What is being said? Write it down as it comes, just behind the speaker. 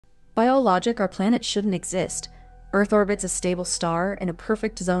By all logic, our planet shouldn't exist. Earth orbits a stable star in a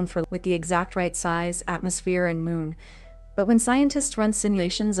perfect zone with the exact right size, atmosphere, and moon. But when scientists run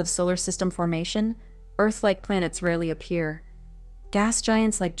simulations of solar system formation, Earth-like planets rarely appear. Gas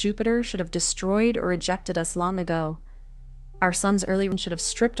giants like Jupiter should have destroyed or ejected us long ago. Our sun's early run should have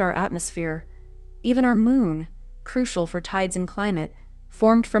stripped our atmosphere. Even our moon, crucial for tides and climate,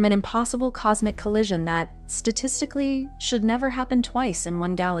 formed from an impossible cosmic collision that, statistically, should never happen twice in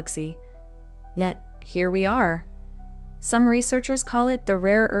one galaxy. Yet, here we are. Some researchers call it the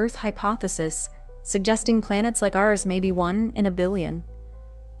rare Earth hypothesis, suggesting planets like ours may be 1 in a billion.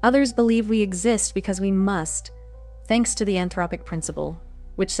 Others believe we exist because we must, thanks to the anthropic principle,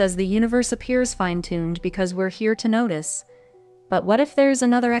 which says the universe appears fine-tuned because we're here to notice. But what if there's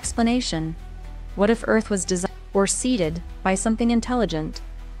another explanation? What if Earth was designed or seeded by something intelligent?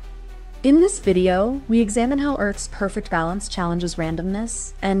 In this video, we examine how Earth's perfect balance challenges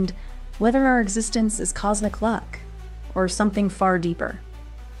randomness, and whether our existence is cosmic luck, or something far deeper.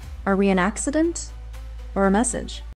 Are we an accident, or a message?